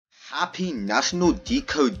Happy National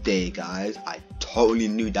Decode Day, guys. I totally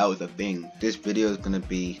knew that was a thing. This video is gonna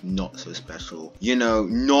be not so special. You know,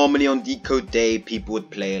 normally on Decode Day, people would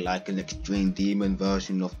play like an extreme demon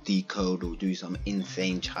version of Decode or do some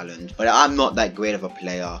insane challenge. But I'm not that great of a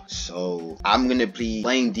player, so I'm gonna be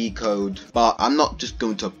playing Decode, but I'm not just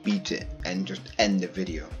going to beat it and just end the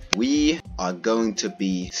video. We are going to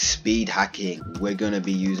be speed hacking. We're going to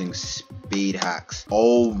be using speed hacks.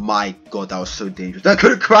 Oh my god, that was so dangerous. That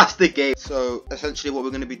could have crashed the game. So essentially what we're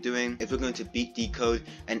going to be doing is we're going to beat Decode,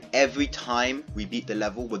 and every time we beat the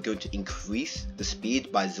level, we're going to increase the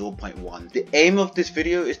speed by 0.1. The aim of this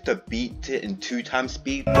video is to beat it in 2 times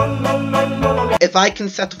speed. If I can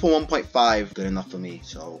settle for 1.5, good enough for me.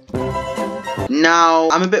 So now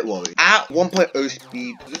I'm a bit worried. At 1.0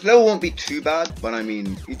 speed, this level won't be too bad, but I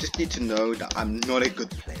mean, you just need to know that I'm not a good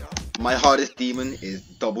player. My hardest demon is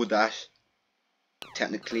double dash,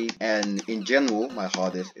 technically, and in general, my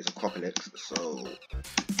hardest is Acropolis, so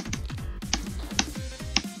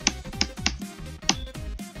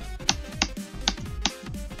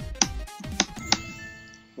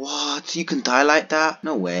what? You can die like that?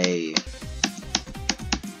 No way.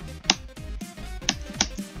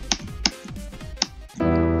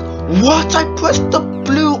 What? I pressed the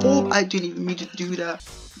blue orb. I didn't even mean to do that.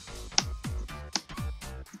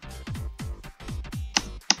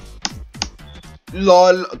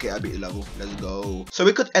 LOL. Okay, I beat the level. Let's go. So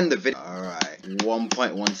we could end the video. Alright.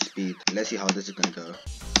 1.1 speed. Let's see how this is gonna go.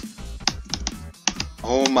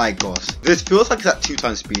 Oh my gosh. This feels like it's at 2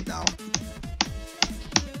 times speed now.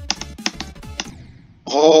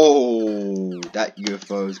 Oh, that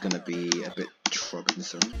UFO is gonna be a bit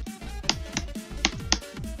troublesome.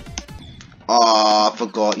 Oh, I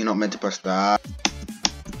forgot. You're not meant to press that.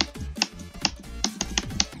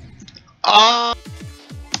 Ah!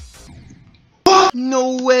 What?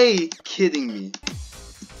 No way! Kidding me.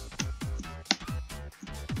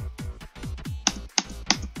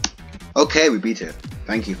 Okay, we beat it.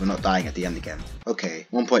 Thank you for not dying at the end again. Okay,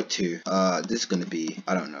 1.2. This is gonna be,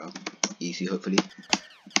 I don't know, easy hopefully.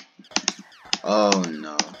 Oh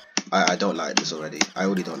no. I don't like this already. I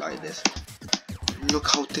already don't like this. Look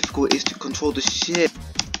how difficult it is to control the ship.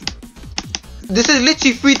 This is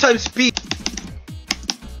literally 3 times speed.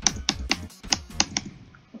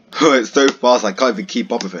 Oh, it's so fast I can't even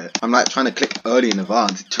keep up with it. I'm like trying to click early in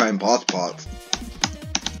advance to try and pass parts.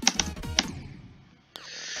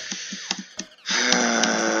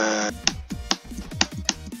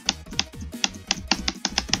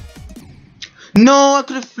 No, I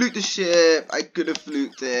could have fluked the ship. I could have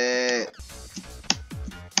fluked it.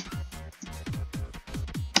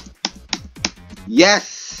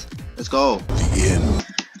 Yes! Let's go.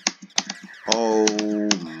 Oh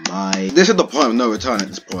my. This is the point of no return at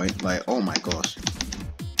this point. Like, oh my gosh.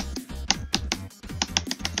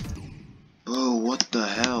 Bro, what the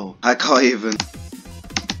hell? I can't even.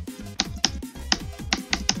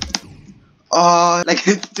 Oh, like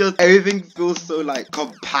it's just, everything feels so like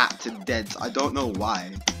compact and dense. I don't know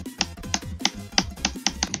why.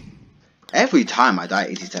 Every time I die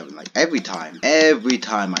 87, like every time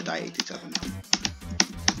I die 87.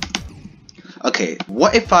 Okay,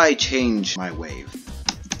 what if I change my wave?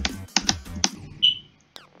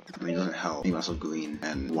 I mean, it doesn't help. Maybe also green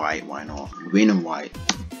and white, why not? Green and white.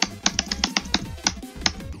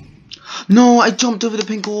 No, I jumped over the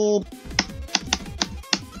pink orb.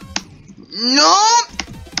 No!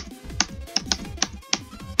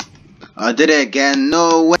 I did it again,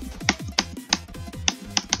 no way.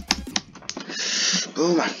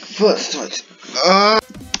 Oh, my foot starts.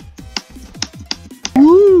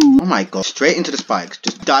 Oh my god, straight into the spikes,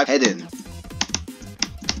 just dive head in.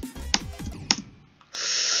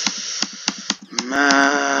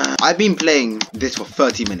 Man, I've been playing this for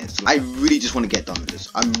 30 minutes. I really just want to get done with this.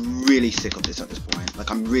 I'm really sick of this at this point. Like,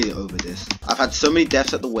 I'm really over this. I've had so many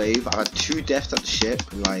deaths at the wave. I've had 2 deaths at the ship.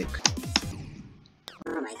 Like,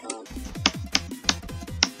 oh my god.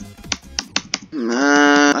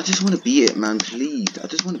 Man, I just want to beat it, man. Please, I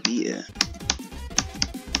just want to beat it.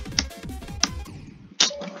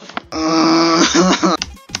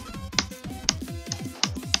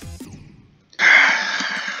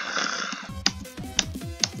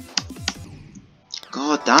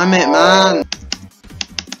 God damn it, man!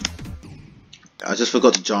 I just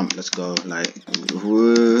forgot to jump. Let's go. Like,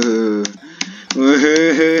 woo.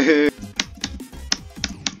 Woo.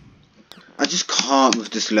 I just can't with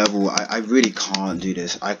this level. I really can't do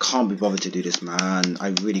this. I can't be bothered to do this, man.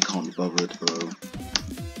 I really can't be bothered, bro.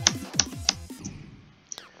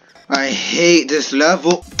 I hate this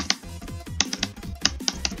level.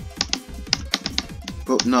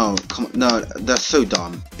 Bro, no, come on, no, that's so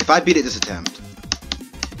dumb. If I beat it this attempt,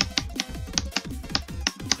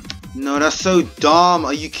 No, that's so dumb.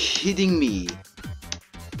 Are you kidding me?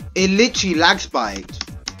 It literally lag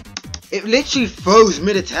spiked. It literally froze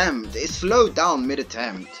mid-attempt. It slowed down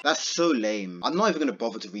mid-attempt. That's so lame. I'm not even gonna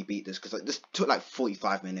bother to rebeat this because like, this took like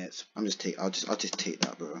 45 minutes. I'll just take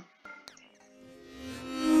that, bro.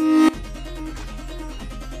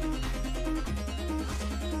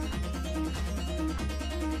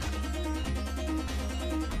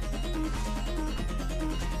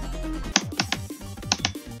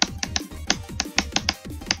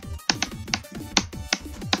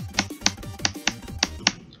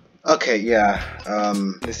 Okay, yeah,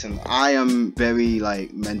 listen, I am very,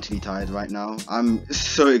 like, mentally tired right now. I'm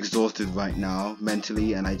so exhausted right now,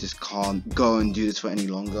 mentally, and I just can't go and do this for any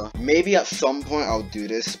longer. Maybe at some point I'll do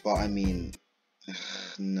this, but I mean,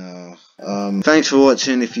 no. Thanks for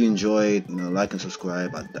watching. If you enjoyed, you know, like and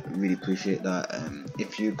subscribe. I really appreciate that.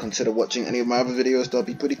 If you consider watching any of my other videos, that'll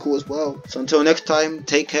be pretty cool as well. So until next time,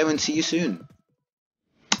 take care and see you soon.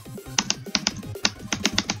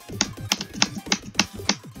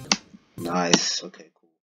 Nice. Okay.